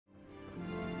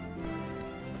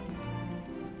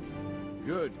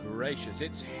Good gracious,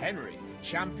 it's Henry,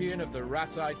 champion of the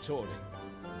rat-eyed tourney.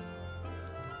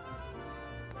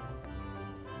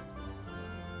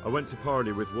 I went to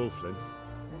parley with Wolflin.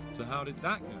 So how did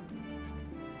that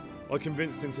go? I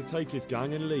convinced him to take his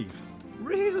gang and leave.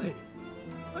 Really?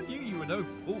 I knew you were no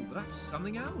fool, but that's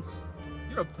something else.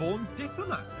 You're a born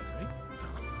diplomat, Henry.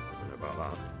 I don't know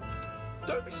about that.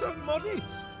 Don't be so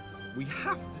modest. We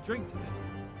have to drink to this.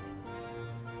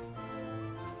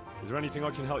 Is there anything I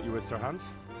can help you with, Sir Hans?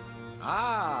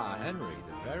 Ah, Henry,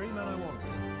 the very man I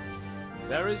wanted.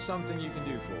 There is something you can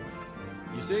do for me.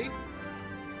 You see?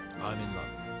 I'm in love.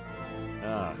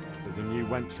 Ah, there's a new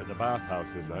wench at the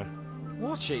bathhouse, is there?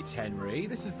 Watch it, Henry.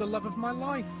 This is the love of my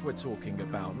life we're talking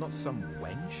about, not some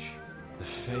wench. The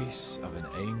face of an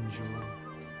angel,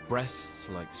 breasts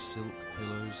like silk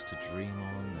pillows to dream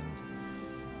on,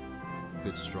 and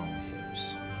good strong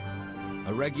hips.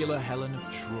 A regular Helen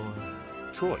of Troy.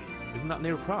 Troy? Isn't that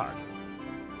near Prague?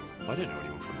 I don't know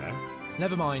anyone from there.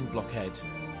 Never mind, blockhead.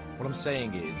 What I'm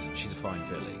saying is, she's a fine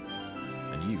filly,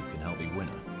 and you can help me win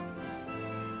her.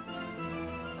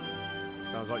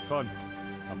 Sounds like fun.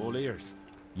 I'm all ears.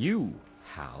 You,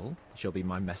 Hal, shall be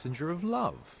my messenger of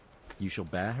love. You shall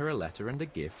bear her a letter and a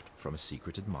gift from a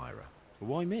secret admirer.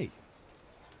 Why me?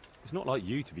 It's not like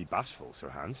you to be bashful, Sir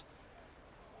Hans.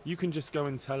 You can just go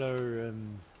and tell her,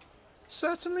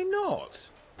 Certainly not.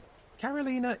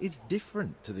 Carolina is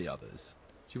different to the others.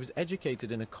 She was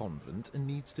educated in a convent and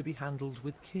needs to be handled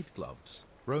with kid gloves.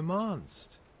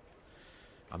 Romanced.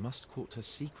 I must court her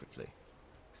secretly.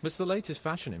 It's the latest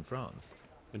fashion in France.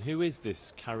 And who is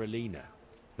this Carolina?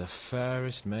 The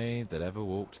fairest maid that ever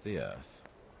walked the earth.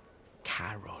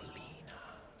 Carolina.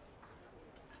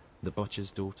 The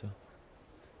butcher's daughter.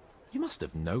 You must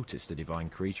have noticed a divine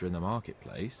creature in the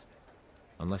marketplace.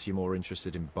 Unless you're more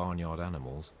interested in barnyard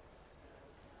animals.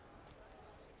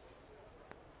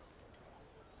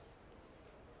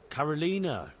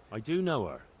 Carolina, I do know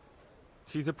her.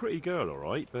 She's a pretty girl, all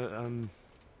right, but,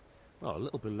 well, a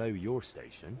little below your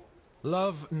station.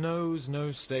 Love knows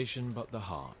no station but the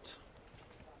heart.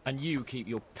 And you keep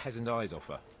your peasant eyes off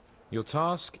her. Your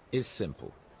task is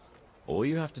simple. All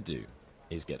you have to do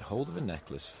is get hold of a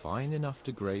necklace fine enough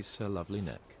to grace her lovely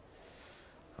neck.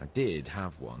 I did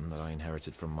have one that I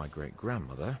inherited from my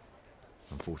great-grandmother.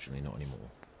 Unfortunately, not anymore.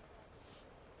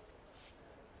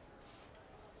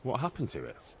 What happened to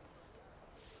it?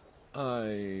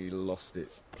 I lost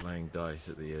it playing dice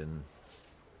at the inn.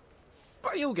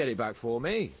 But you'll get it back for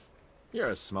me. You're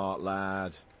a smart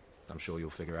lad. I'm sure you'll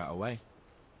figure out a way.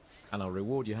 And I'll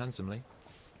reward you handsomely.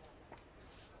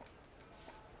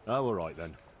 Oh, all right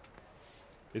then.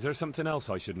 Is there something else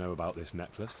I should know about this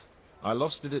necklace? I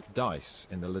lost it at dice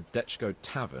in the Ledechko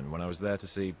tavern when I was there to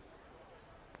see...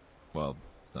 Well,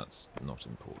 that's not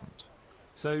important.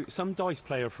 So, some dice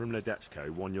player from Ledechko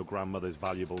won your grandmother's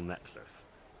valuable necklace.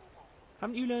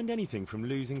 Haven't you learned anything from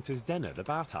losing to Zdena, the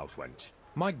bathhouse wench?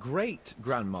 My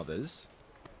great-grandmother's.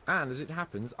 And as it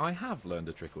happens, I have learned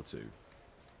a trick or two.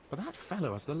 But that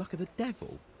fellow has the luck of the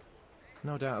devil.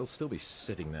 No doubt he'll still be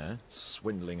sitting there,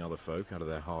 swindling other folk out of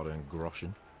their hard-earned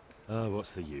groschen. Oh,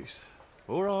 what's the use?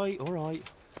 All right, all right.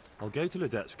 I'll go to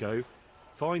Ledechko,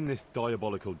 find this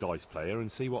diabolical dice player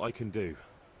and see what I can do.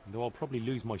 Though I'll probably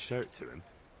lose my shirt to him.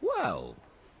 Well,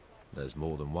 there's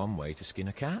more than one way to skin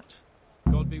a cat.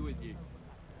 God be with you.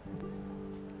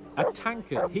 A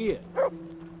tankard here.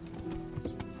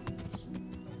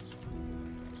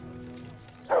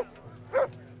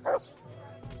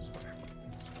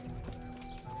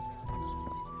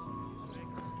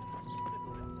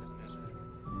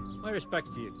 My respects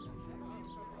to you.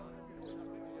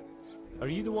 Are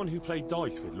you the one who played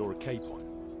dice with Lord Capon?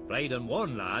 Played and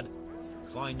won, lad.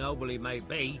 Fine noble he may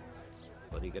be,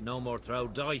 but he can no more throw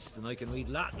dice than I can read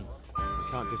Latin. I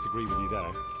can't disagree with you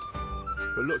there.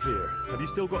 But look here, have you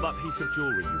still got that piece of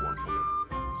jewellery you won from him?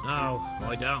 No,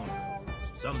 I don't.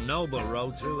 Some noble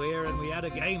rode through here and we had a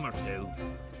game or two.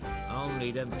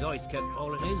 Only them dice kept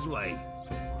falling his way.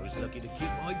 I was lucky to keep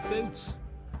my boots.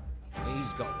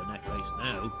 He's got the necklace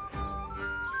now.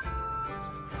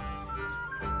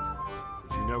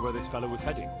 Do you know where this fellow was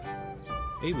heading?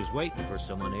 He was waiting for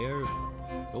someone here,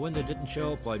 but when they didn't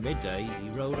show up by midday, he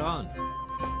rode on.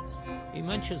 He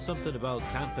mentioned something about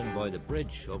camping by the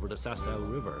bridge over the Sasau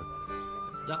River.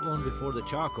 That one before the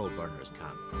charcoal burners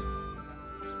camp.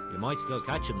 You might still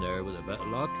catch him there with a bit of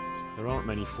luck. There aren't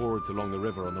many fords along the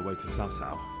river on the way to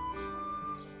Sasau.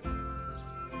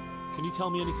 Can you tell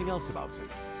me anything else about him?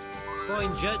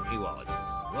 Fine gent he was,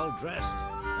 well dressed,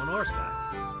 on horseback.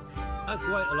 Had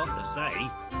quite a lot to say.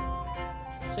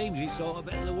 Seems he saw a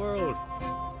bit of the world.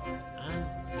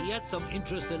 And he had some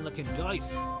interest in looking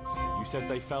dice. You said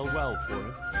they fell well for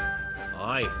him?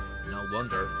 Aye, no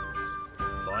wonder.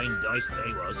 Fine dice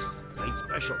they was, made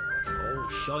special, all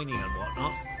shining and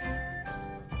whatnot.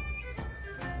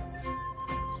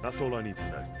 That's all I need to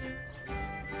know.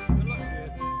 Good luck to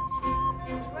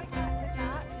you. Right back with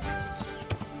that.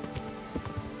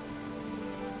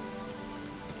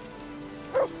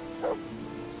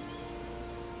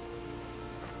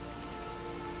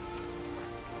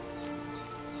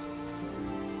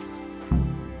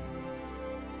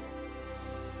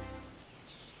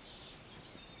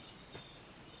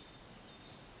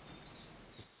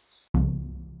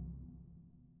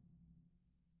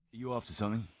 Are you after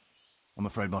something? I'm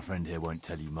afraid my friend here won't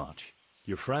tell you much.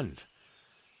 Your friend?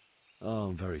 Oh,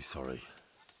 I'm very sorry.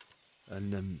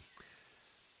 And,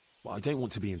 well, I don't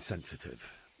want to be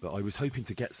insensitive, but I was hoping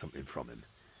to get something from him.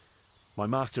 My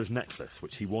master's necklace,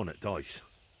 which he won at dice.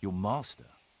 Your master?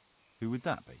 Who would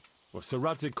that be? Well, Sir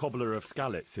Radzig Cobbler of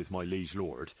Skalitz is my liege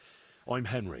lord. I'm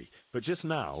Henry, but just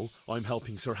now I'm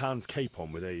helping Sir Hans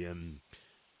Capon with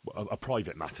a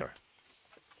private matter.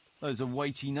 Those are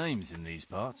weighty names in these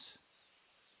parts.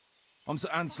 I'm Sir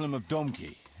Anselm of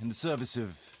Domkey, in the service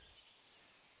of...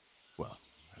 well,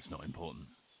 that's not important.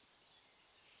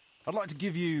 I'd like to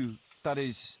give you... that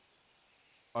is...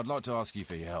 I'd like to ask you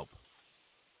for your help.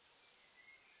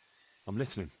 I'm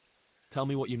listening. Tell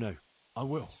me what you know. I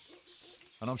will.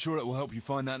 And I'm sure it will help you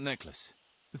find that necklace.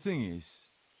 The thing is,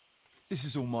 this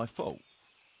is all my fault.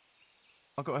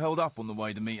 I got held up on the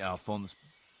way to meet Alphonse.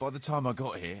 By the time I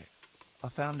got here, I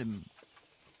found him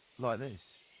like this.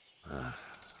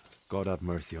 God have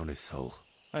mercy on his soul.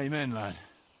 Amen, lad.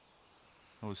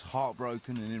 I was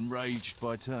heartbroken and enraged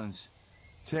by turns,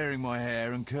 tearing my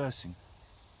hair and cursing.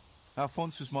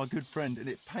 Alphonse was my good friend, and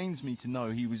it pains me to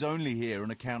know he was only here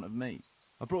on account of me.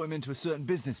 I brought him into a certain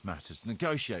business matter to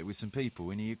negotiate with some people,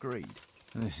 and he agreed.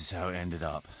 And this is how it ended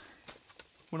up.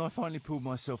 When I finally pulled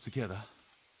myself together,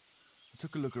 I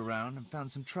took a look around and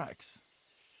found some tracks.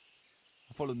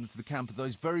 I followed them to the camp of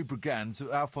those very brigands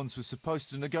that Alphonse was supposed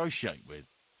to negotiate with.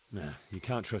 Nah, you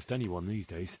can't trust anyone these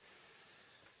days.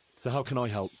 So how can I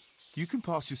help? You can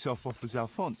pass yourself off as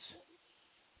Alphonse.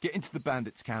 Get into the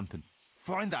bandits' camp and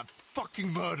find that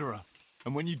fucking murderer.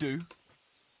 And when you do,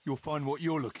 you'll find what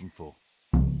you're looking for.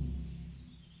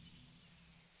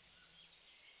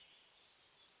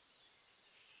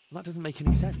 That doesn't make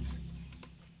any sense.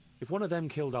 If one of them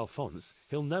killed Alphonse,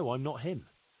 he'll know I'm not him.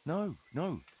 No.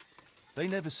 They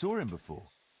never saw him before.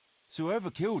 So whoever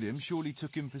killed him surely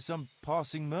took him for some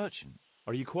passing merchant.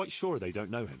 Are you quite sure they don't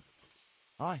know him?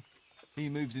 Aye. He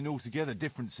moved in altogether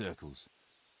different circles,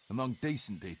 among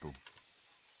decent people.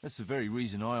 That's the very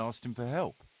reason I asked him for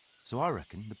help. So I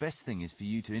reckon the best thing is for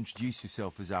you to introduce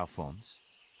yourself as Alphonse,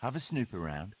 have a snoop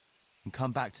around, and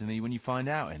come back to me when you find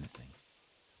out anything.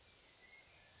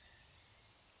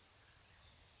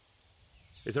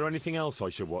 Is there anything else I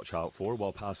should watch out for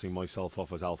while passing myself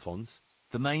off as Alphonse?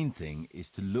 The main thing is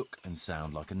to look and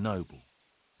sound like a noble,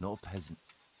 not a peasant,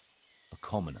 a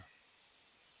commoner.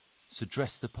 So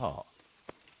dress the part.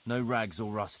 No rags or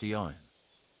rusty iron.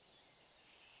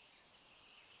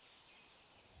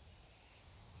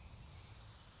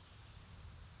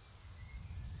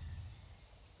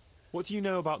 What do you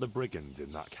know about the brigands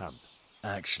in that camp?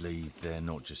 Actually, they're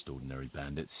not just ordinary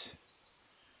bandits.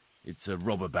 It's a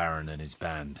robber baron and his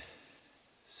band.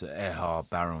 Sir Erhard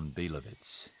Baron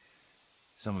Bielowitz.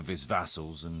 Some of his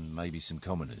vassals and maybe some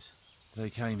commoners. They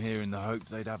came here in the hope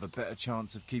they'd have a better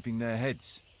chance of keeping their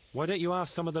heads. Why don't you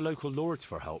ask some of the local lords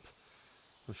for help?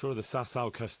 I'm sure the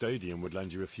Sasau custodian would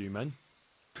lend you a few men.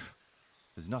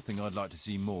 There's nothing I'd like to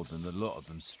see more than the lot of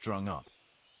them strung up.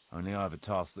 Only I have a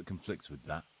task that conflicts with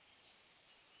that.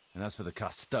 And as for the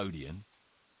custodian,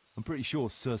 I'm pretty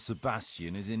sure Sir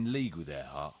Sebastian is in league with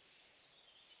Erhard.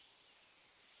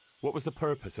 What was the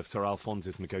purpose of Sir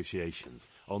Alphonse's negotiations?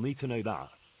 I'll need to know that.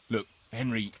 Look,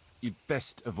 Henry, you'd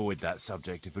best avoid that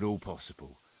subject if at all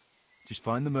possible. Just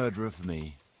find the murderer for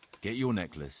me, get your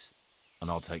necklace,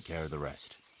 and I'll take care of the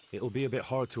rest. It'll be a bit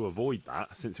hard to avoid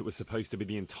that, since it was supposed to be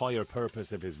the entire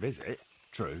purpose of his visit.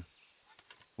 True.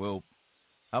 Well,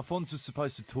 Alphonse was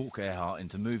supposed to talk Erhard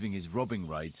into moving his robbing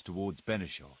raids towards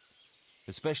Benishov,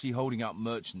 especially holding up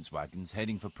merchants' wagons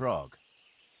heading for Prague.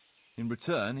 In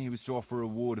return, he was to offer a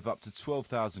reward of up to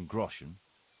 12,000 groschen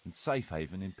and safe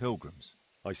haven in Pilgrims.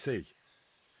 I see.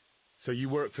 So you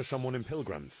work for someone in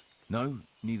Pilgrims? No,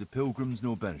 neither Pilgrims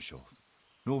nor Benishov,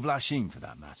 nor Vlachim for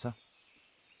that matter.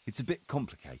 It's a bit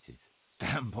complicated.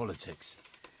 Damn politics.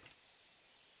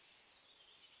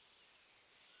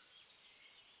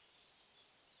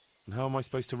 And how am I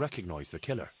supposed to recognise the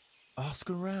killer? Ask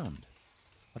around.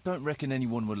 I don't reckon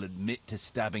anyone will admit to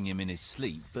stabbing him in his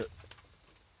sleep, but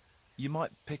you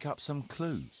might pick up some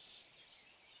clue.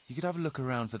 You could have a look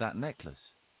around for that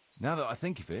necklace. Now that I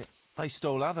think of it, they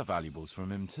stole other valuables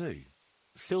from him too.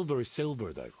 Silver is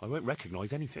silver, though. I won't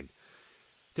recognise anything.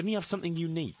 Didn't he have something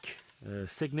unique? A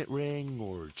signet ring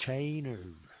or a chain or...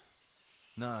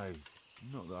 No,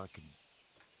 not that I can...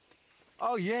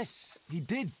 Oh yes, he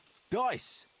did.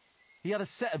 Dice. He had a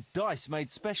set of dice made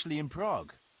specially in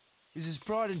Prague. It was his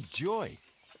pride and joy.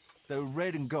 They were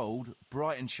red and gold,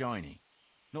 bright and shiny.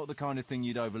 Not the kind of thing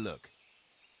you'd overlook.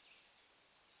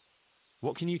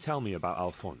 What can you tell me about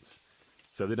Alphonse,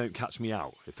 so they don't catch me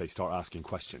out if they start asking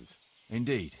questions?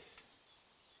 Indeed.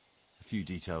 A few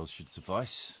details should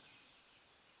suffice.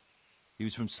 He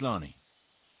was from Slani,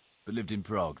 but lived in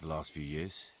Prague the last few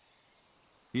years.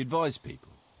 He advised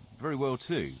people, very well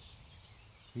too.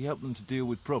 He helped them to deal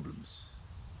with problems,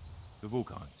 of all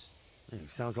kinds. He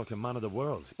sounds like a man of the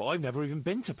world, but I've never even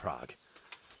been to Prague.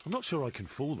 I'm not sure I can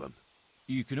fool them.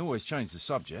 You can always change the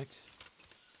subject.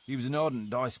 He was an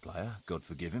ardent dice player, God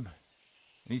forgive him.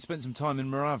 And he spent some time in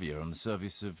Moravia on the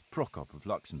service of Prokop of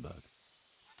Luxembourg.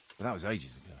 But that was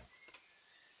ages ago.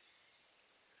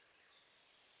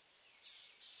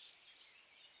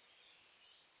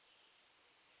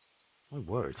 My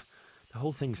word, the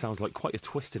whole thing sounds like quite a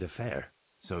twisted affair.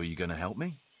 So are you going to help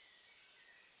me?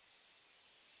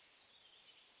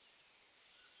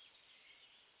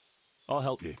 I'll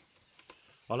help you.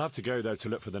 I'll have to go there to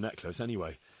look for the necklace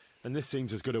anyway, and this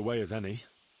seems as good a way as any.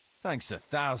 Thanks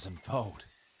 1,000-fold.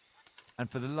 And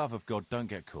for the love of God, don't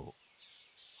get caught.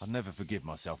 I'd never forgive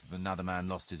myself if another man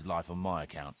lost his life on my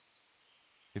account.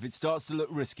 If it starts to look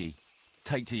risky,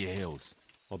 take to your heels.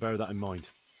 I'll bear that in mind.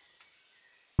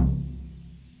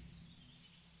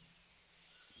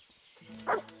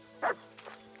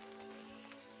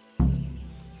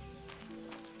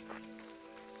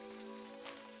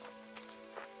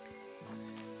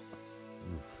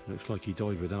 Looks like he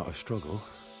died without a struggle.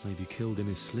 Maybe killed in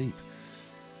his sleep.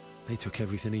 They took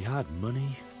everything he had.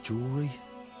 Money, jewellery,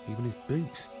 even his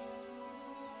boots.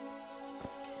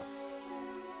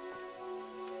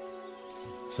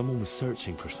 Someone was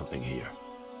searching for something here.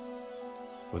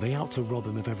 Were they out to rob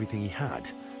him of everything he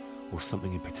had? Or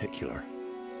something in particular?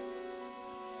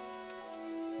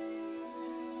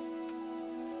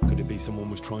 Could it be someone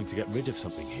was trying to get rid of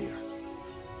something here?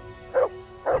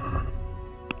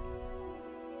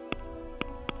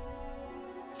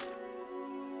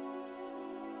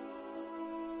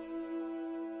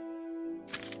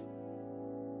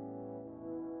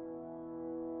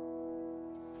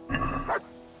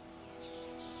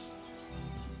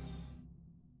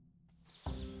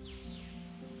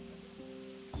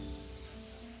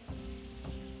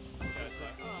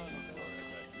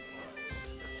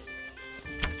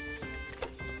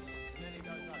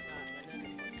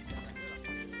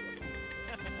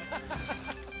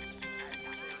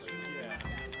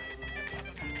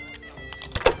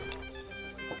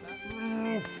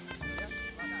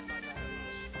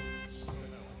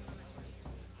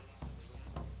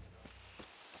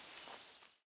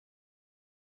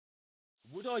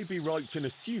 Would I be right in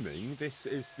assuming this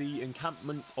is the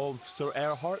encampment of Sir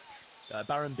Erhard,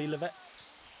 Baron Bielewitz?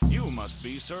 You must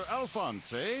be Sir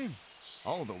Alphonse, eh?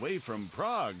 All the way from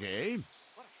Prague, eh?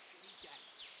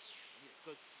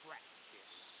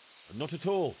 Not at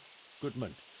all,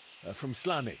 Goodman. From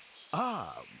Slani.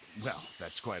 Ah, well,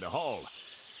 that's quite a haul.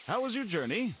 How was your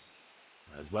journey?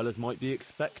 As well as might be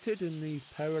expected in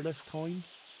these perilous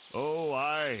times. Oh,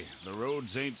 aye. The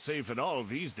roads ain't safe at all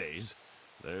these days.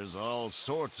 There's all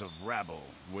sorts of rabble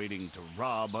waiting to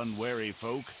rob unwary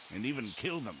folk and even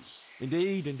kill them.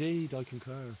 Indeed, indeed, I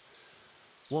concur.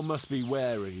 One must be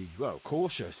wary, well,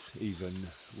 cautious even,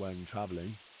 when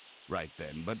travelling. Right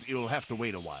then, but you'll have to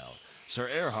wait a while. Sir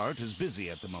Erhard is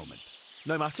busy at the moment.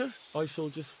 No matter, I shall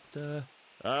just,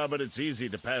 But it's easy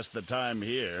to pass the time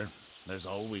here. There's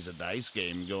always a dice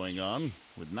game going on,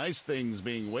 with nice things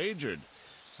being wagered.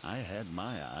 I had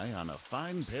my eye on a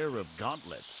fine pair of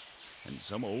gauntlets, and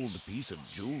some old piece of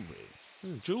jewelry.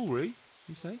 Jewelry,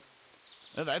 you say?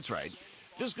 That's right.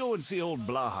 Just go and see old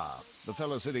Blaha, the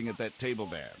fellow sitting at that table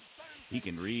there. He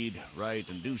can read, write,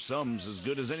 and do sums as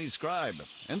good as any scribe,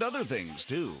 and other things,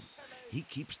 too. He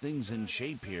keeps things in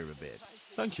shape here a bit.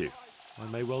 Thank you. I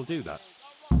may well do that.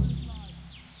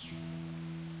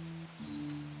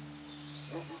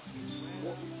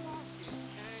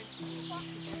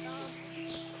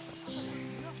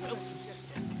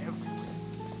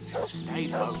 Stay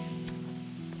home.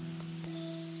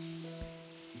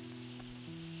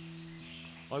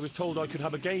 I was told I could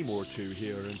have a game or two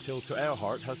here until Sir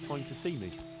Erhard has time to see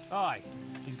me. Aye,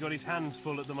 he's got his hands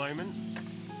full at the moment.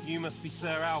 You must be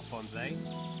Sir Alphonse, eh?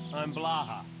 I'm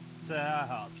Blaha, Sir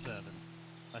Hart's servant.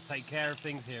 I take care of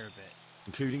things here a bit.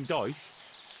 Including dice?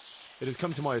 It has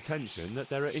come to my attention that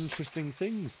there are interesting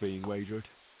things being wagered.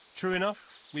 True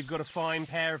enough. We've got a fine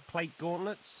pair of plate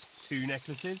gauntlets, 2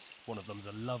 necklaces, one of them's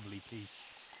a lovely piece,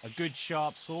 a good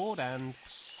sharp sword, and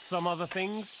some other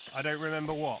things, I don't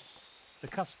remember what. The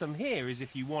custom here is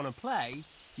if you want to play,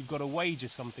 you've got to wager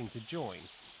something to join.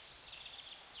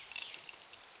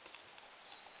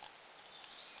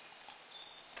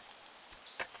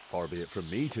 Far be it from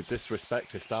me to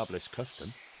disrespect established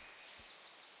custom.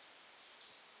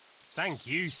 Thank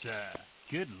you, sir.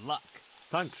 Good luck.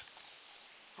 Thanks.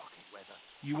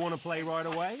 You want to play right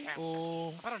away,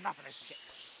 or...? I've had enough of this shit.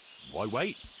 Why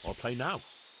wait? I'll play now.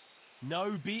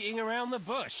 No beating around the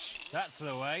bush. That's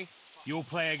the way. You'll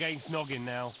play against Noggin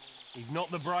now. He's not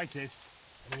the brightest,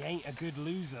 and he ain't a good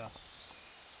loser.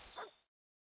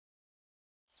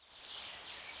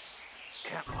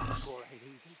 Come on, before I hit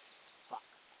easy. Fuck.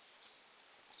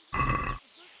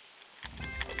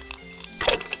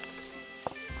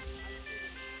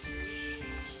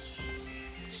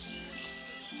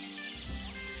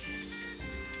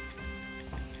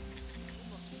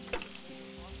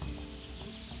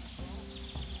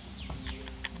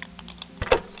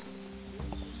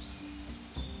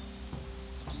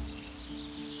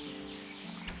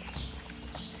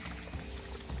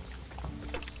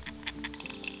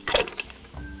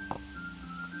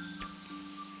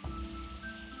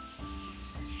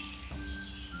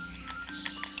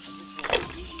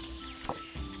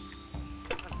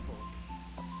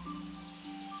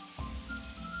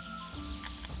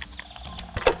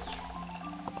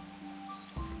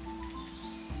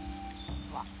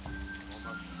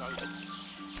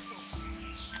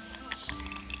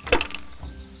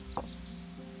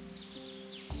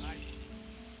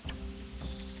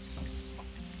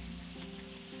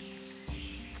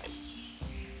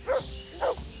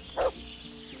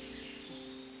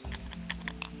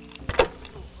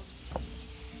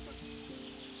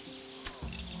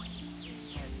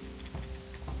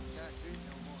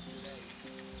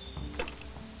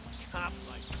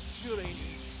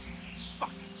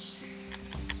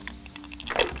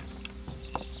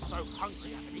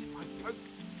 Hungry, I can eat my coat.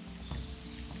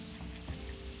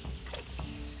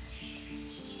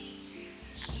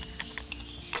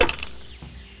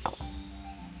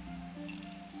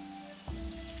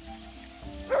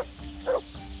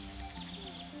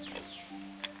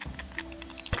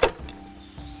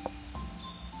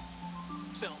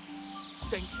 Filth,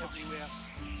 stink everywhere.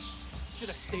 Should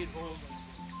have stayed home.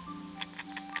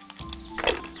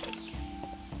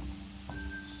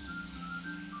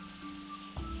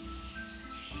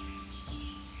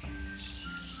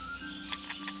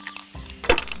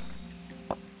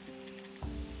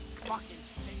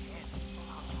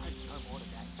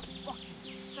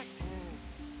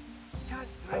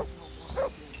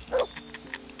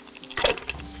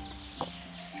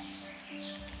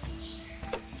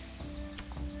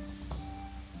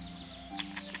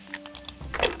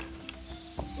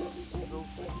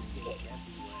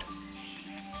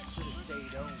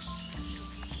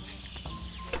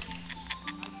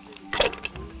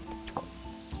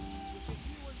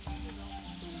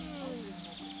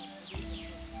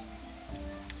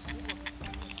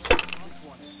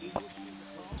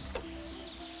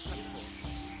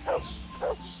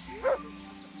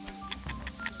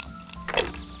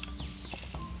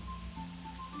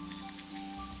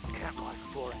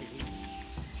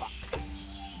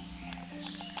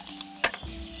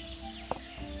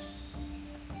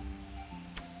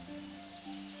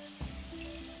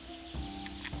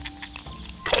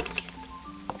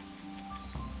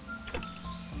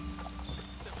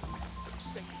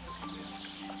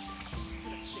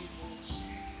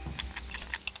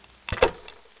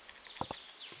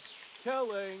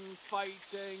 Killing,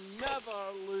 fighting,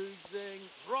 never losing,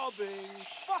 robbing,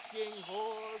 fucking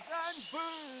whores and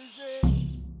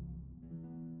boozing.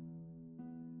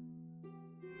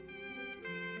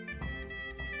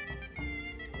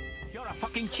 You're a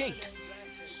fucking cheat.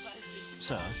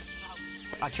 Sir,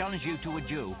 I challenge you to a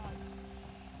duel.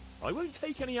 I won't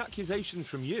take any accusations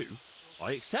from you.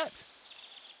 I accept.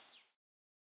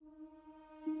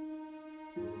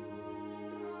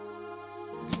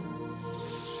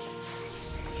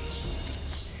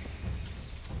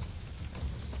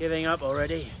 Giving up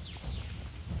already?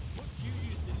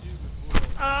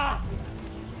 Ah!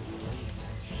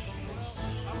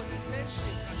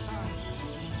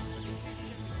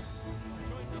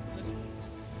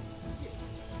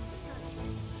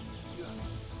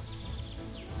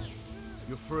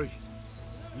 You're free.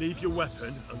 Leave your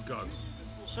weapon and go.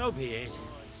 So be it.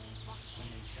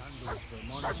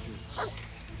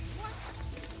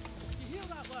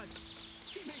 that lad?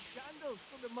 He made candles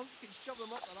so the monks could shove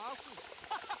them up their arses.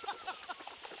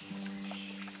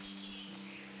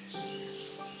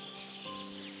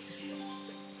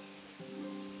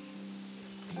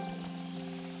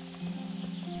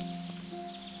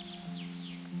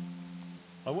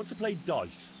 I want to play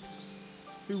dice.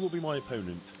 Who will be my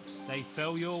opponent? They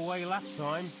fell your way last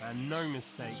time, and no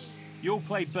mistake. You'll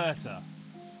play Berta.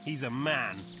 He's a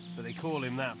man, but they call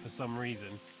him that for some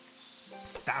reason.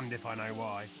 Damned if I know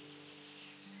why.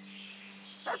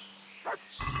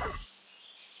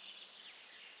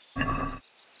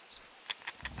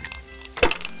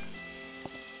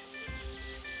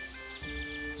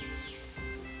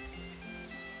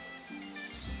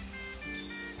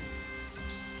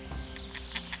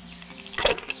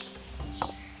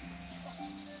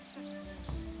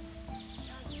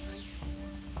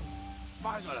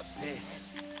 I got a piss.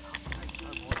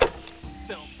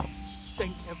 Filth,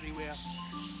 stink everywhere.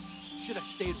 Should have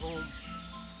stayed home.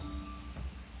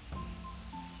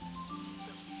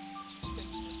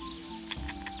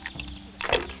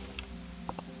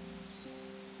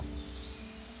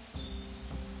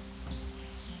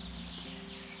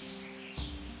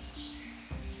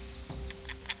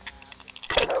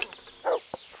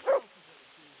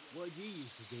 What did you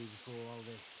used to do before all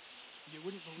this? You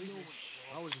wouldn't believe it.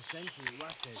 I was a sentry at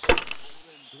Ratted.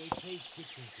 So they paid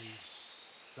chicken feed.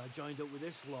 So I joined up with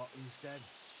this lot instead.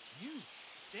 You,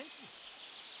 sentry?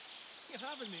 You're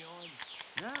having me on.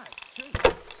 Nah, it's true.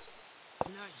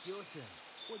 So now it's your turn.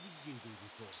 What did you do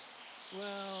before?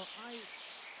 Well, I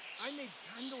made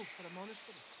candles for a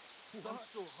monastery. I'm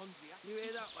so hungry. You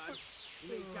hear that, lads?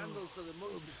 You made candles so the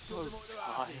monks could shove them up their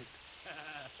asses.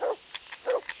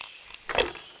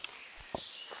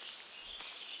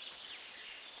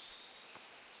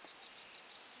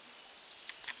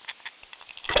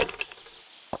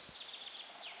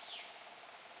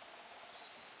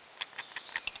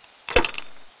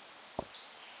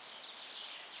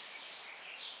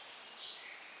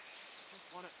 Just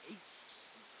want to eat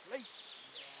and sleep.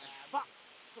 Yeah, but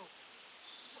so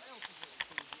what else is there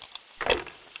to do here?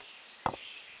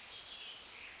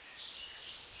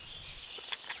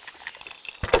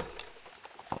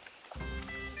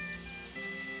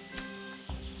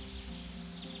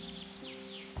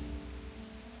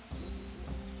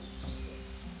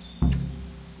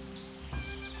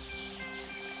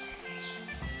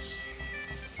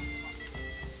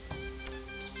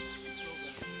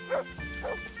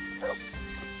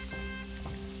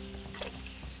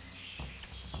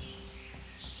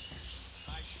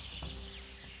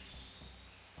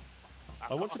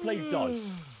 I want to play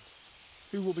dice.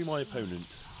 Who will be my opponent?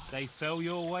 They fell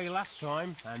your way last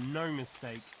time, and no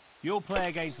mistake. You'll play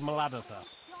against Maladata.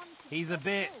 He's a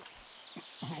bit...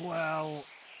 well...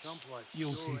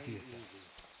 you'll see for yourself.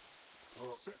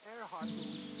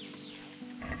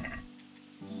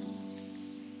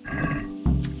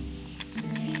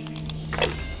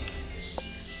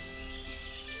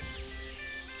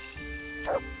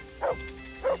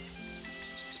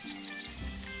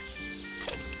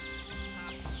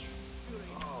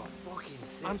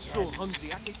 I'm so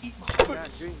hungry I can eat my I foot.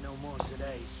 can't drink no more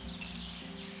today.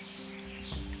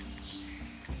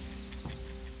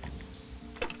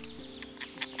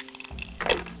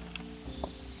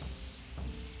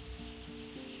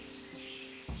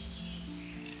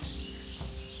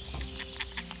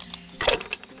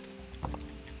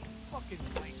 Fucking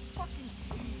nice, fucking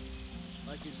please.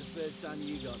 Like it's the first time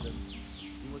you got them.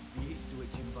 You must be used to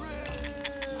itching by now.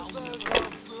 Rivers of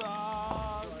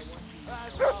blood,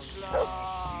 as of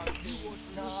blood, you was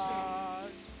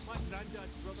blood. My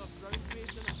granddad's brother drowned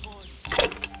bathed in a pond.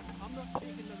 I'm not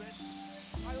taking the risk.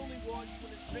 I only wash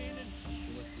when it's raining.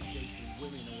 You must be chasing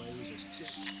women away with a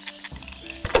stick.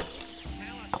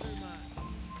 Tell us who, man.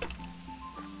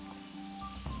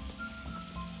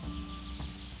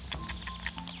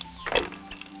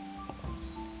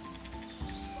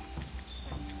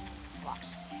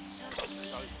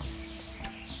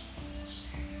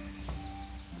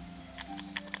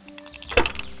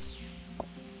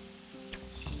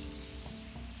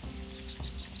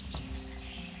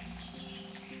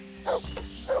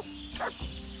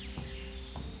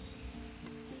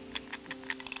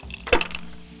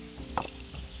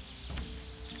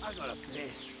 I got a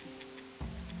piss.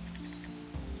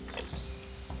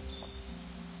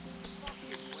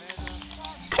 Fucking weather,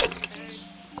 fucking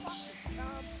pigs, fucking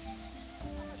camp.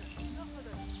 I've had enough of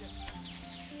this shit.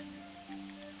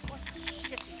 What shit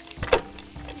is it?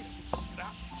 I need a good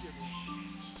scrap, Jimmy.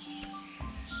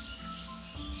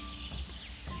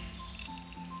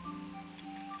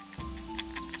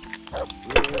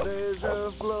 Rivers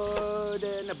of blood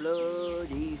and a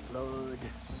bloody flood.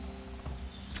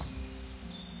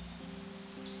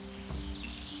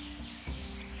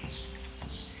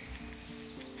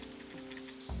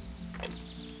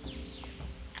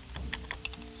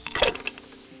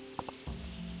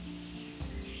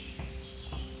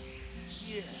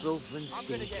 Filth and I'm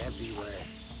gonna stink get everywhere.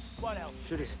 What else?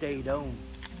 Should have stayed home.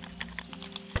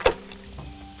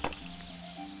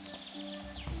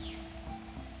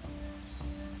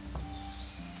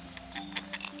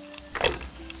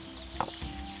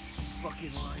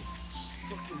 Fucking life.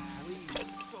 Fucking trees.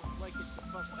 So like it's the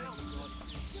first time we got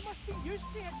here. You must be used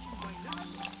to itching by now.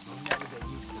 I'll never get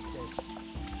used to this.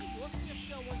 Washing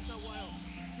yourself once in a while.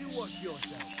 You wash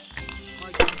yourself.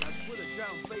 My granddad would have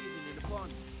drowned bathing in a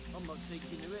pond. I'm not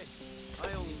taking the risk.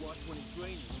 I only wash when it's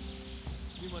raining.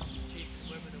 You must be chasing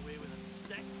women away with a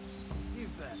stick. You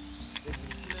bet. They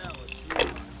can smell a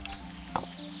tree line.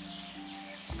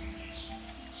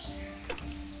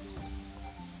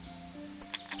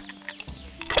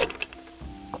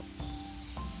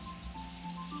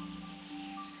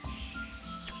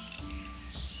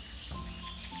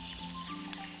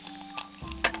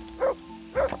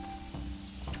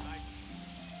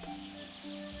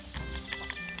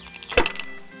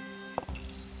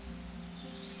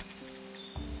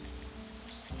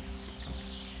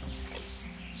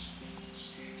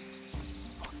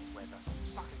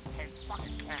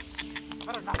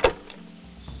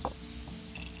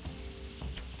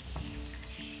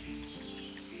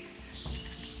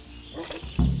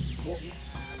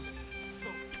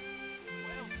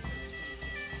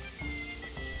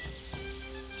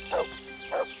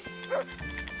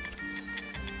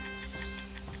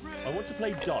 I want to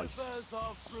play dice.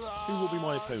 Who will be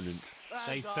my opponent?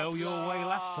 They fell your way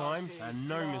last time, and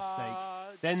no mistake.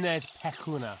 Then there's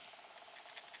Pekuna.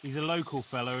 He's a local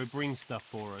fellow who brings stuff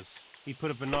for us. He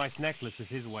put up a nice necklace as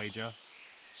his wager.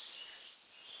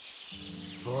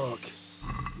 Fuck.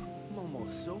 I'm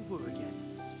almost sober again.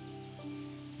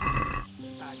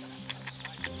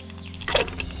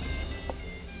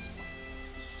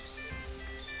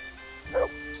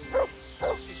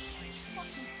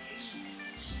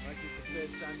 Like it's the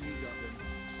first time you got them.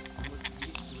 You must be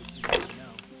used to it too much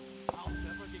now. I'll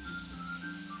never get used to it.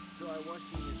 Try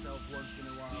washing yourself once in a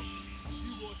while.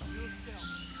 You wash yourself.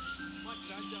 My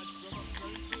granddad's brother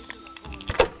drowned bathing in a pond.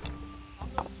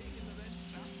 I'm not taking the rest of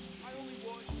that. I only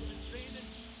wash when it's raining.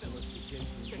 They must be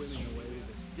chasing women away with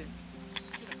a stick.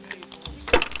 Should have stayed home. You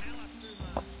can smell a true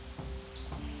man.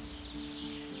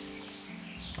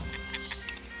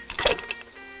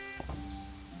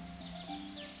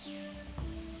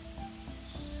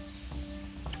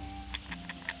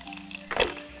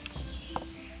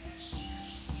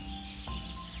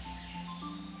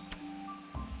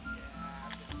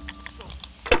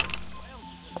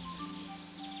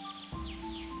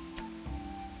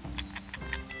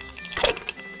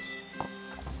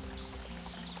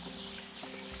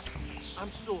 I'm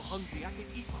so hungry I can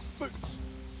eat my boots.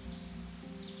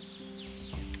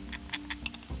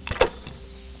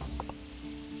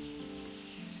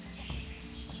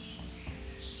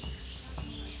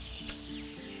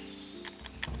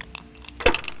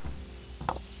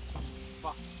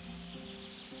 Fuck.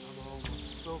 I'm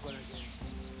almost sober again.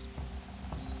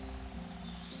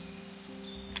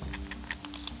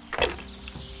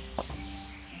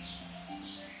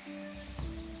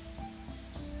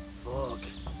 Fuck.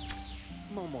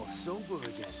 I'm almost sober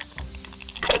again.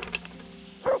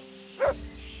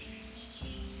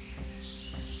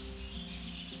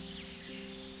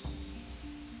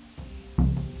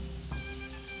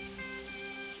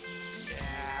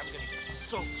 Yeah, I'm gonna get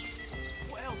soaked.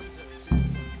 What else is there?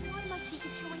 Why must he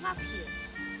keep showing up here?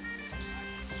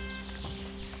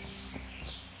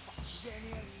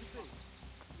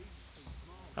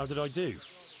 How did I do?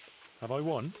 Have I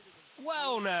won?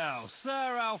 Well now,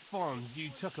 Sir Alphonse,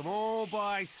 you took 'em all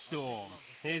by storm.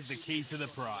 Here's the key to the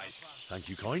prize. Thank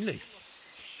you kindly.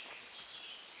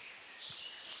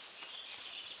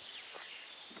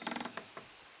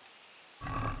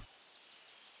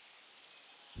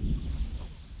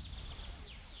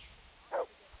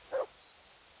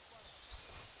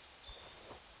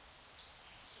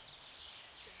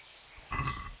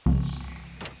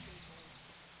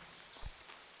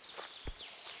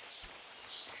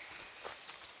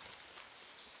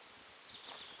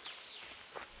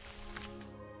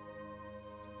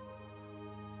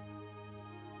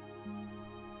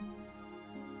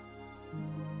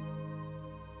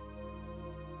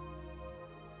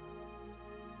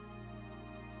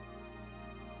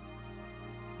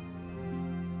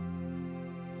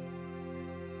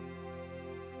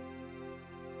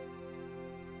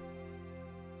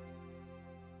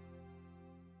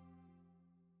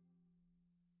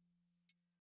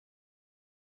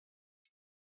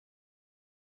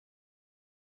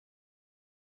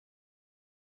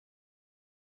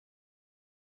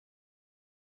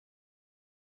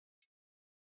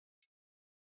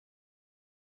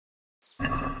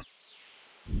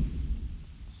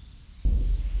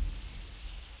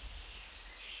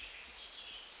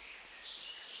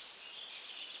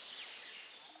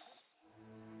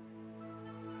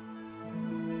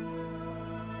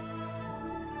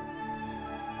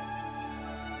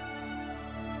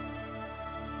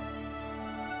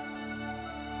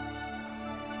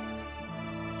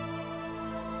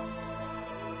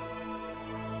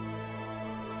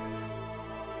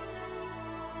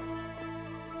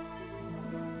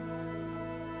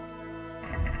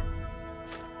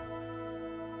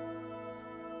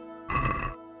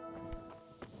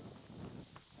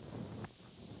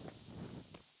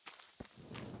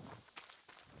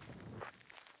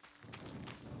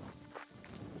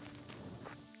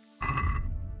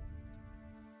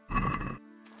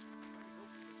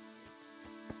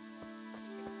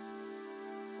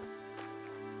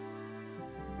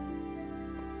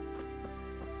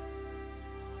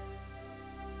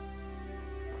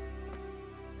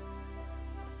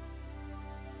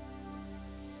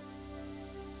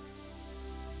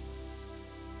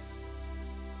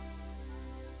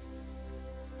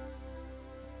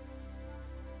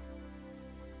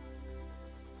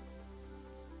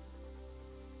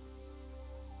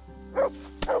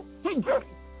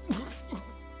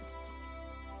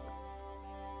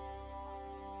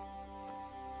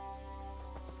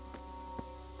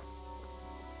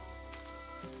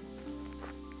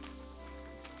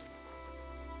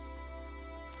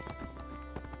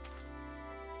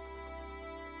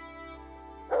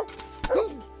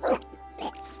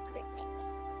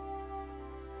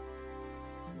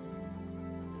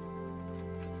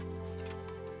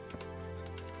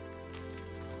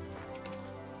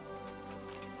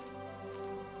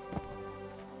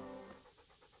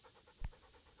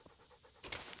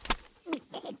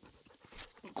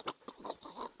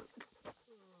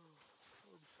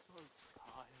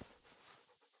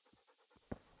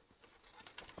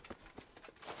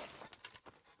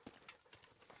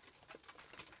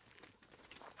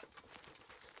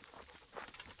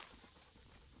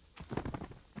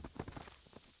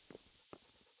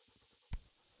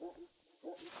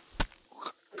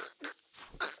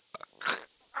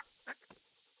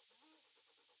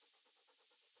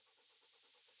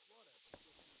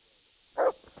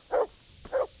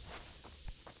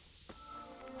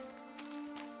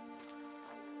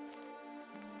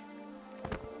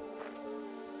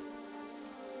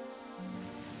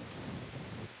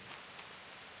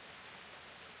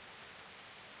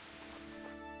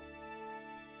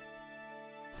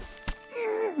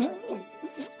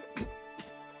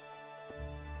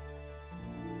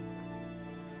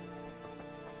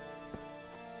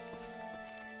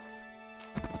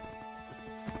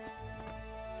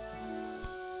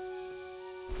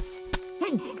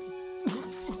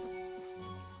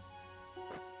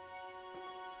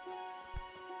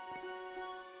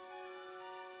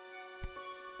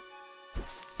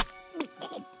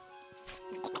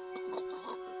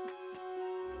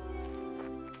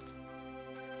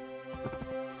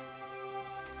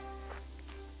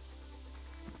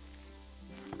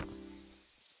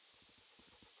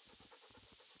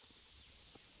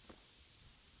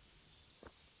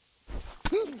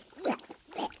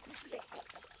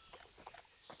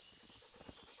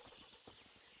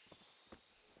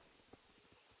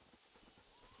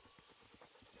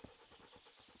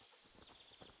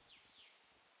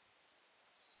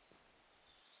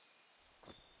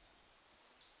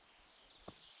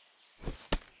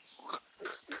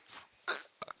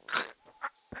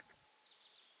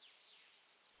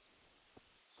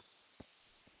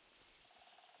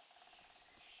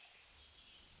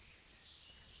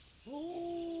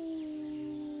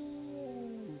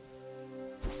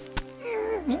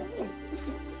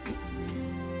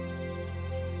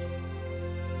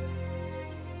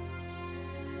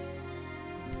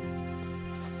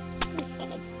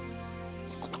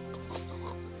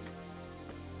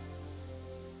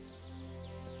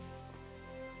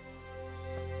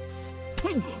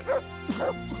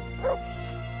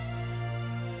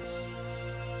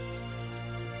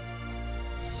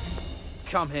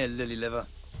 Come here, lily liver.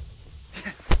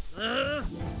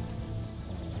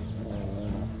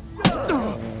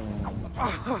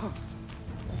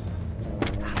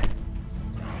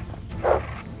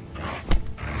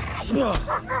 Is that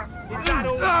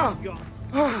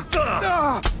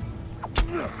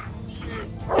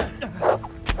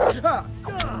all you got?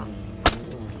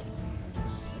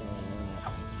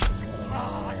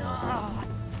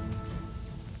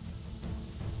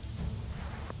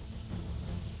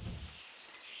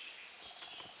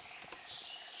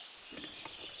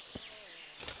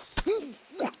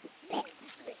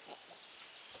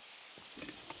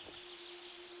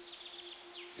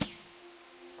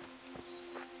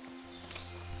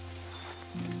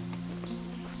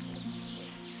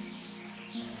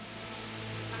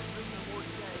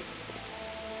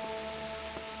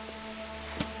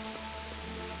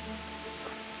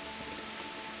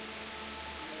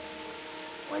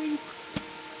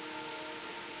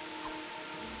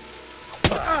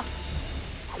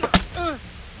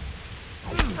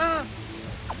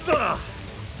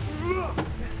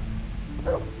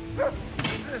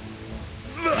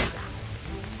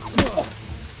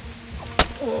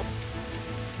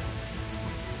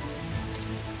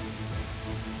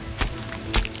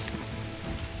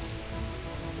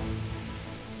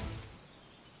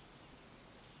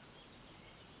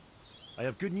 I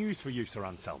have good news for you, Sir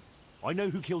Anselm. I know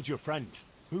who killed your friend.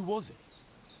 Who was it?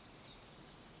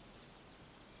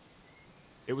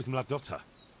 It was Mladotta,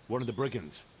 one of the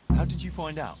brigands. How did you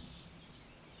find out?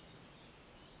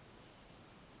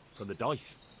 From the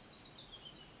dice.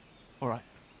 All right.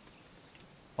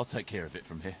 I'll take care of it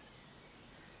from here.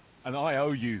 And I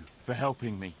owe you for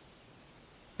helping me.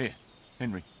 Here,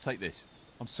 Henry, take this.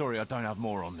 I'm sorry I don't have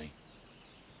more on me.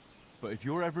 But if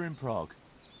you're ever in Prague,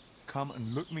 come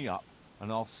and look me up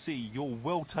and I'll see you're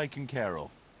well taken care of.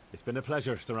 It's been a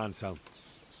pleasure, Sir Anselm.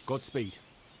 Godspeed.